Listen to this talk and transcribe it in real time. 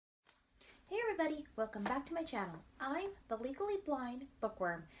everybody, welcome back to my channel. I'm the Legally Blind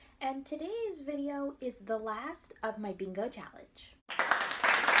Bookworm, and today's video is the last of my bingo challenge.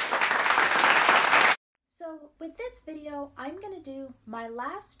 So with this video, I'm going to do my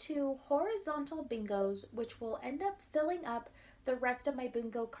last two horizontal bingos, which will end up filling up the rest of my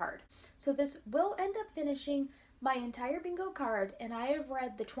bingo card. So this will end up finishing my entire bingo card, and I have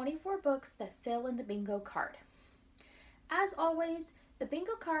read the 24 books that fill in the bingo card. As always, the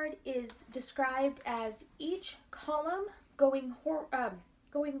bingo card is described as each column going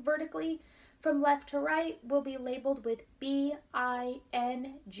vertically from left to right will be labeled with B, I,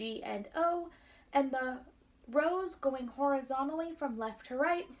 N, G, and O, and the rows going horizontally from left to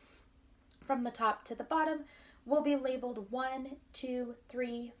right, from the top to the bottom, will be labeled 1, 2,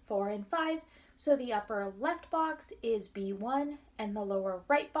 3, 4, and 5. So the upper left box is B1 and the lower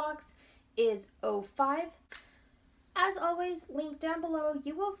right box is O5. As always, linked down below,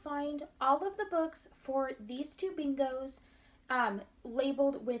 you will find all of the books for these two bingos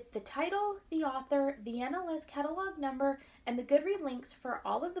labeled with the title, the author, the NLS catalog number, and the Goodread links for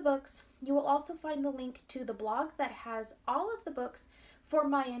all of the books. You will also find the link to the blog that has all of the books for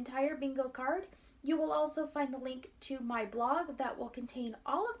my entire bingo card. You will also find the link to my blog that will contain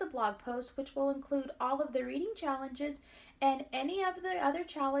all of the blog posts, which will include all of the reading challenges and any of the other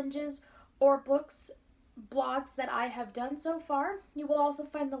challenges or blogs that I have done so far. You will also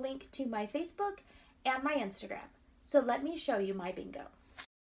find the link to my Facebook and my Instagram. So let me show you my bingo.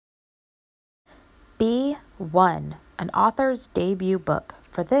 B1, an author's debut book.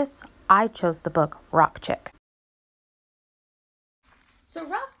 For this, I chose the book Rock Chick. So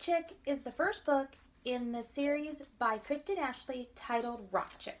Rock Chick is the first book in the series by Kristen titled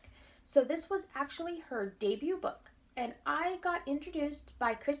Rock Chick. So this was actually her debut book, and I got introduced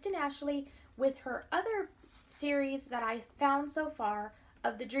by Kristen with her other series that I found so far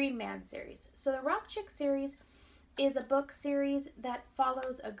of the Dream Man series. So the Rock Chick series is a book series that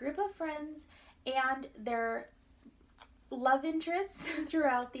follows a group of friends and their love interests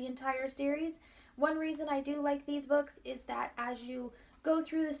throughout the entire series. One reason I do like these books is that as you go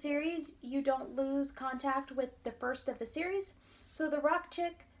through the series, you don't lose contact with the first of the series. So the Rock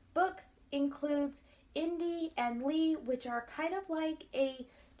Chick book includes Indy and Lee, which are kind of like a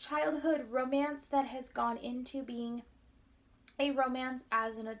childhood romance that has gone into being a romance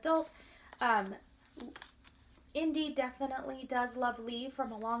as an adult. Indy definitely does love Lee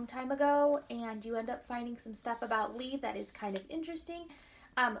from a long time ago, and you end up finding some stuff about Lee that is kind of interesting.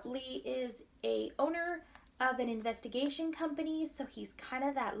 Lee is a owner of an investigation company, so he's kind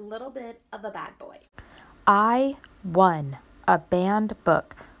of that little bit of a bad boy. I1, a banned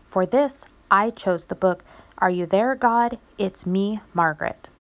book. For this, I chose the book Are You There, God? It's Me, Margaret.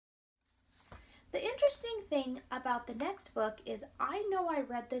 The interesting thing about the next book is I know I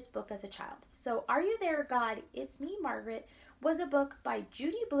read this book as a child. So Are You There, God? It's Me, Margaret was a book by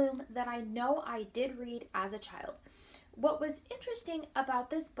Judy Blume that I know I did read as a child. What was interesting about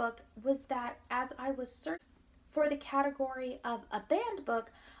this book was that as I was searching for the category of a banned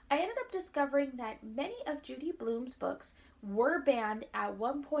book, I ended up discovering that many of Judy Blume's books were banned at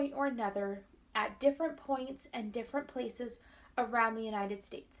one point or another at different points and different places around the United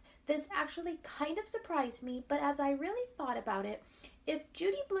States. This actually kind of surprised me, but as I really thought about it, if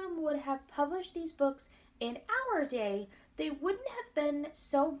Judy Blume would have published these books in our day, they wouldn't have been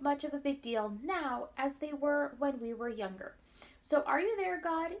so much of a big deal now as they were when we were younger. So Are You There,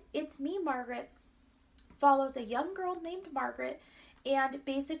 God? It's Me, Margaret follows a young girl named Margaret, and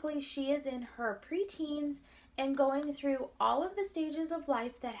basically she is in her preteens and going through all of the stages of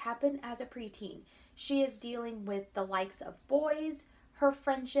life that happen as a preteen. She is dealing with the likes of boys, her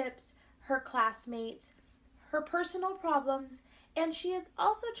friendships, her classmates, her personal problems, and she is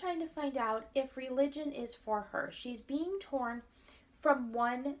also trying to find out if religion is for her. She's being torn from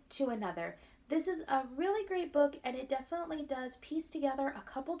one to another. This is a really great book, and it definitely does piece together a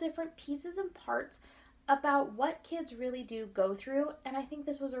couple different pieces and parts about what kids really do go through, and I think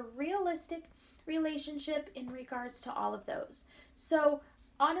this was a realistic relationship in regards to all of those. So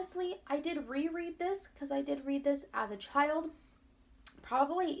honestly, I did reread this because I did read this as a child,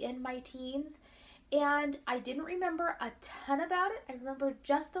 probably in my teens, and I didn't remember a ton about it. I remember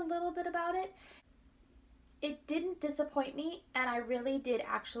just a little bit about it. It didn't disappoint me, and I really did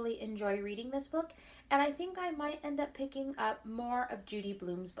actually enjoy reading this book, and I think I might end up picking up more of Judy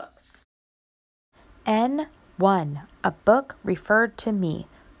Blume's books. N1, a book referred to me.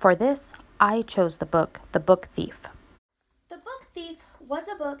 For this, I chose the book The Book Thief. The Book Thief was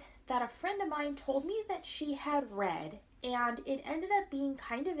a book that a friend of mine told me that she had read, and it ended up being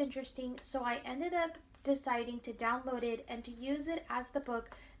kind of interesting, so I ended up deciding to download it and to use it as the book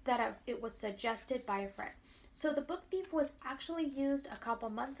that it was suggested by a friend. So The Book Thief was actually used a couple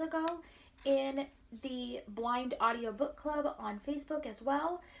months ago in the Blind Audio Book Club on Facebook as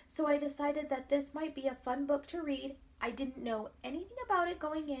well. So I decided that this might be a fun book to read. I didn't know anything about it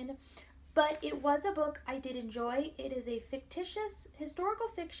going in, but it was a book I did enjoy. It is a fictitious historical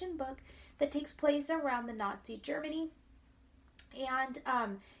fiction book that takes place around the Nazi Germany. And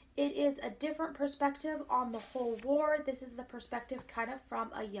it is a different perspective on the whole war. This is the perspective kind of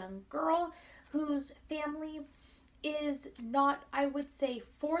from a young girl whose family is not, I would say,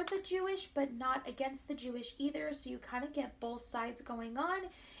 for the Jewish, but not against the Jewish either. So you kind of get both sides going on.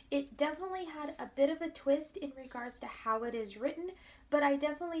 It definitely had a bit of a twist in regards to how it is written, but I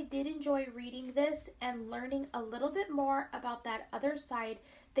definitely did enjoy reading this and learning a little bit more about that other side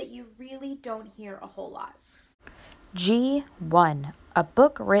that you really don't hear a whole lot. G1, a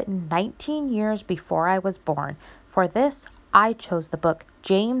book written 19 years before I was born. For this, I chose the book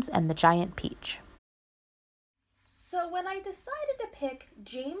James and the Giant Peach. So when I decided to pick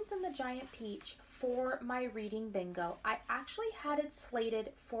James and the Giant Peach for my reading bingo, I actually had it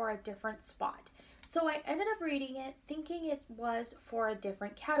slated for a different spot. So I ended up reading it thinking it was for a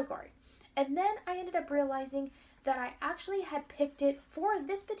different category. And then I ended up realizing that I actually had picked it for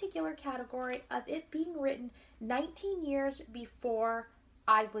this particular category of it being written 19 years before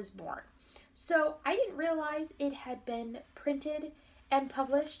I was born. So I didn't realize it had been printed and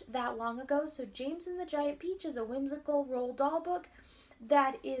published that long ago. So James and the Giant Peach is a whimsical Roald Dahl book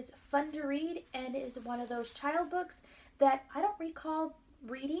that is fun to read and is one of those child books that I don't recall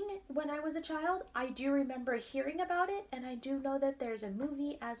reading when I was a child. I do remember hearing about it, and I do know that there's a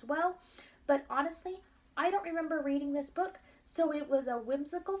movie as well, but honestly, I don't remember reading this book, so it was a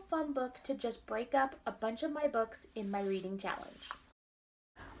whimsical fun book to just break up a bunch of my books in my reading challenge.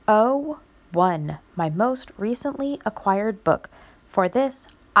 O1, my most recently acquired book. For this,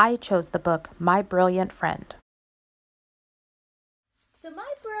 I chose the book My Brilliant Friend. So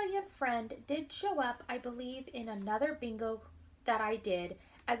My Brilliant Friend did show up, I believe, in another bingo that I did,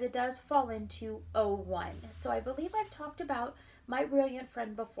 as it does fall into O1. So I believe I've talked about My Brilliant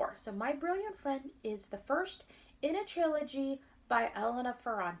Friend before. So My Brilliant Friend is the first in a trilogy by Elena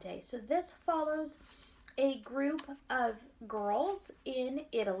Ferrante. So this follows a group of girls in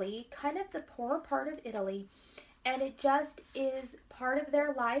Italy, kind of the poorer part of Italy, and it just is part of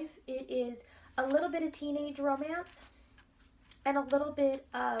their life. It is a little bit of teenage romance and a little bit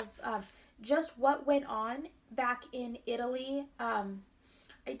of just what went on back in Italy. I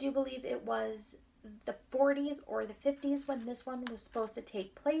do believe it was the 40s or the 50s when this one was supposed to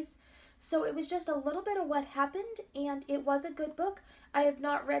take place. So it was just a little bit of what happened, and it was a good book. I have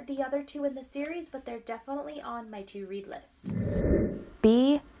not read the other two in the series, but they're definitely on my to-read list.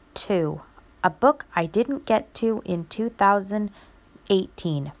 B2, a book I didn't get to in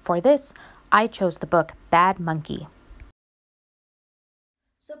 2018. For this, I chose the book Bad Monkey.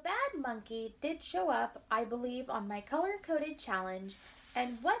 So Bad Monkey did show up, I believe, on my color-coded challenge.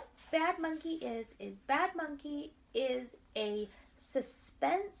 And what Bad Monkey is Bad Monkey is a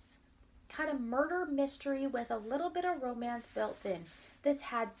suspense kind of murder mystery with a little bit of romance built in. This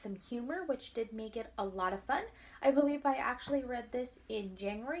had some humor, which did make it a lot of fun. I believe I actually read this in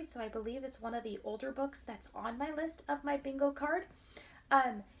January, so I believe it's one of the older books that's on my list of my bingo card.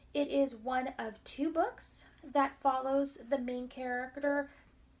 It is one of two books that follows the main character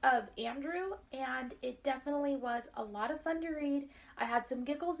of Andrew, and it definitely was a lot of fun to read. I had some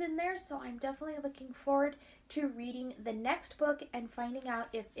giggles in there, so I'm definitely looking forward to reading the next book and finding out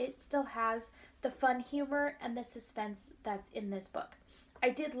if it still has the fun humor and the suspense that's in this book. I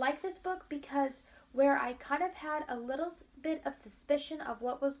did like this book because where I kind of had a little bit of suspicion of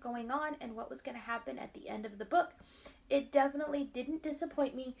what was going on and what was going to happen at the end of the book, it definitely didn't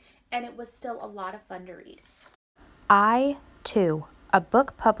disappoint me, and it was still a lot of fun to read. I2, a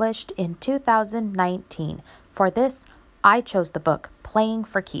book published in 2019. For this, I chose the book Playing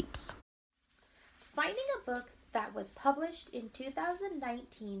for Keeps. Finding a book that was published in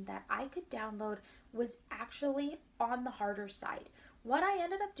 2019 that I could download was actually on the harder side. What I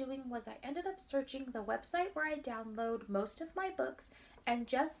ended up doing was I ended up searching the website where I download most of my books and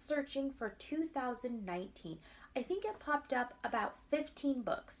just searching for 2019. I think it popped up about 15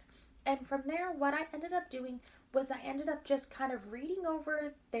 books. And from there, what I ended up doing was I ended up just kind of reading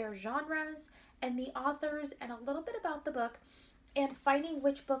over their genres and the authors and a little bit about the book and finding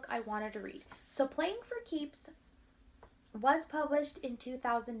which book I wanted to read. So Playing for Keeps was published in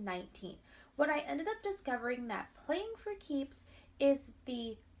 2019. What I ended up discovering that Playing for Keeps is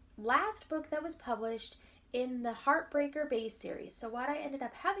the last book that was published in the Heartbreaker base series. So what I ended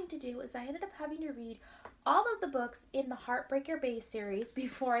up having to do is I ended up having to read all of the books in the Heartbreaker Bay series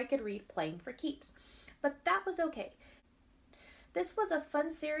before I could read Playing for Keeps. But that was okay. This was a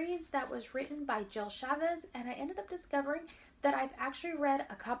fun series that was written by Jill Schalvez, and I ended up discovering that I've actually read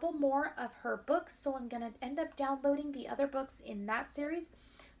a couple more of her books, so I'm going to end up downloading the other books in that series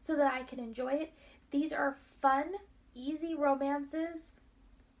so that I can enjoy it. These are fun, easy romances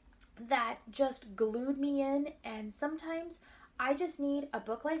that just glued me in, and sometimes I just need a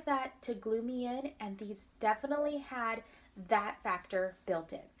book like that to glue me in, and these definitely had that factor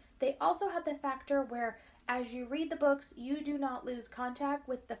built in. They also had the factor where as you read the books, you do not lose contact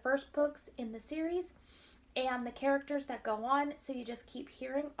with the first books in the series and the characters that go on, so you just keep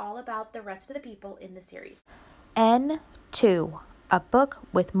hearing all about the rest of the people in the series. N2, a book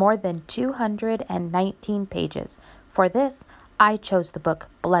with more than 219 pages. For this, I chose the book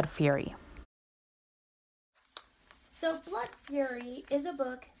Blood Fury. So Blood Fury is a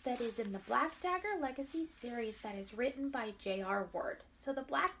book that is in the Black Dagger Legacy series that is written by J.R. Ward. So the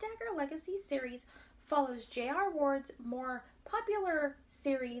Black Dagger Legacy series follows J.R. Ward's more popular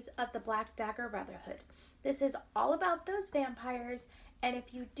series of the Black Dagger Brotherhood. This is all about those vampires, and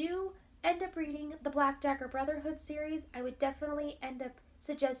if you do end up reading the Black Dagger Brotherhood series, I would definitely end up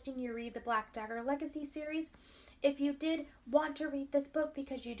suggesting you read the Black Dagger Legacy series. If you did want to read this book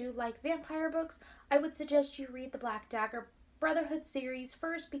because you do like vampire books, I would suggest you read the Black Dagger Brotherhood series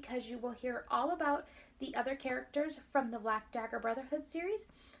first, because you will hear all about the other characters from the Black Dagger Brotherhood series.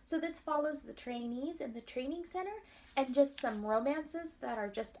 So this follows the trainees in the training center and just some romances that are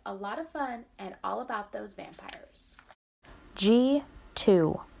just a lot of fun and all about those vampires.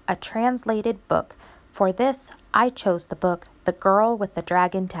 G2, a translated book. For this, I chose the book The Girl with the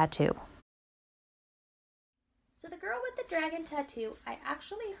Dragon Tattoo. So The Girl with the Dragon Tattoo, I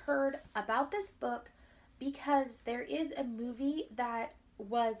actually heard about this book because there is a movie that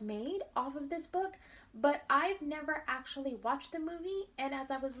was made off of this book, but I've never actually watched the movie, and as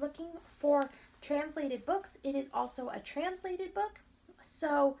I was looking for translated books, it is also a translated book,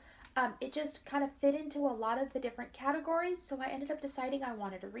 so it just kind of fit into a lot of the different categories, so I ended up deciding I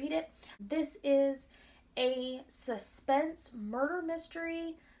wanted to read it. This is a suspense murder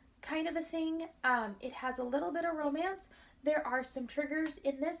mystery kind of a thing. It has a little bit of romance. There are some triggers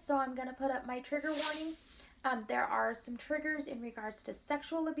in this, so I'm going to put up my trigger warning. There are some triggers in regards to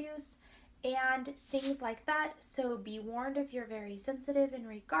sexual abuse and things like that, so be warned if you're very sensitive in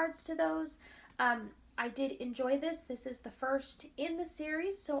regards to those. I did enjoy this. This is the first in the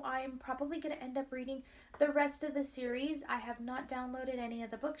series, so I'm probably going to end up reading the rest of the series. I have not downloaded any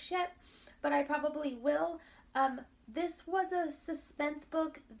of the books yet, but I probably will. This was a suspense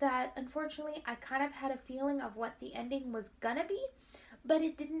book that unfortunately I kind of had a feeling of what the ending was gonna be, but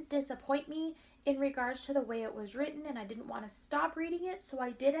it didn't disappoint me in regards to the way it was written, and I didn't want to stop reading it, so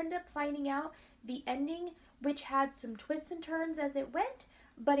I did end up finding out the ending, which had some twists and turns as it went,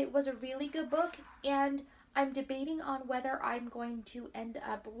 but it was a really good book, and I'm debating on whether I'm going to end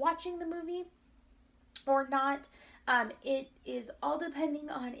up watching the movie or not. It is all depending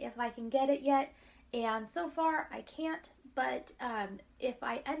on if I can get it yet. And so far I can't, but if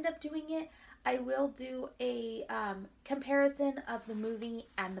I end up doing it, I will do a comparison of the movie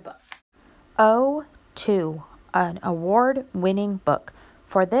and the book. O2, an award-winning book.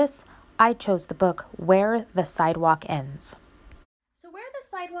 For this, I chose the book Where the Sidewalk Ends. So Where the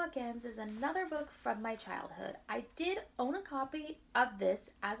Sidewalk Ends is another book from my childhood. I did own a copy of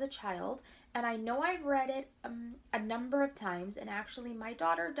this as a child, and I know I've read it a number of times, and actually my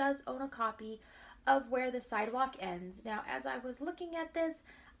daughter does own a copy of Where the Sidewalk Ends. Now, as I was looking at this,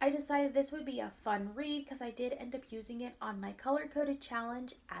 I decided this would be a fun read because I did end up using it on my color-coded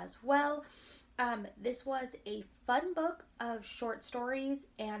challenge as well. This was a fun book of short stories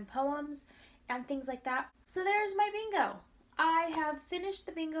and poems and things like that. So there's my bingo. I have finished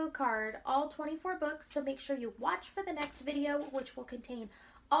the bingo card, all 24 books, so make sure you watch for the next video, which will contain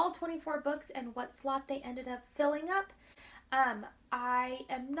all 24 books and what slot they ended up filling up. I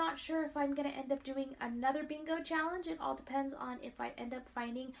am not sure if I'm going to end up doing another bingo challenge. It all depends on if I end up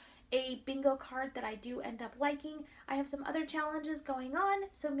finding a bingo card that I do end up liking. I have some other challenges going on,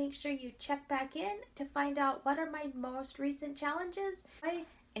 so make sure you check back in to find out what are my most recent challenges,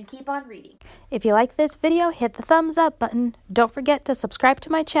 and keep on reading. If you like this video, hit the thumbs up button. Don't forget to subscribe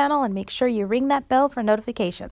to my channel and make sure you ring that bell for notifications.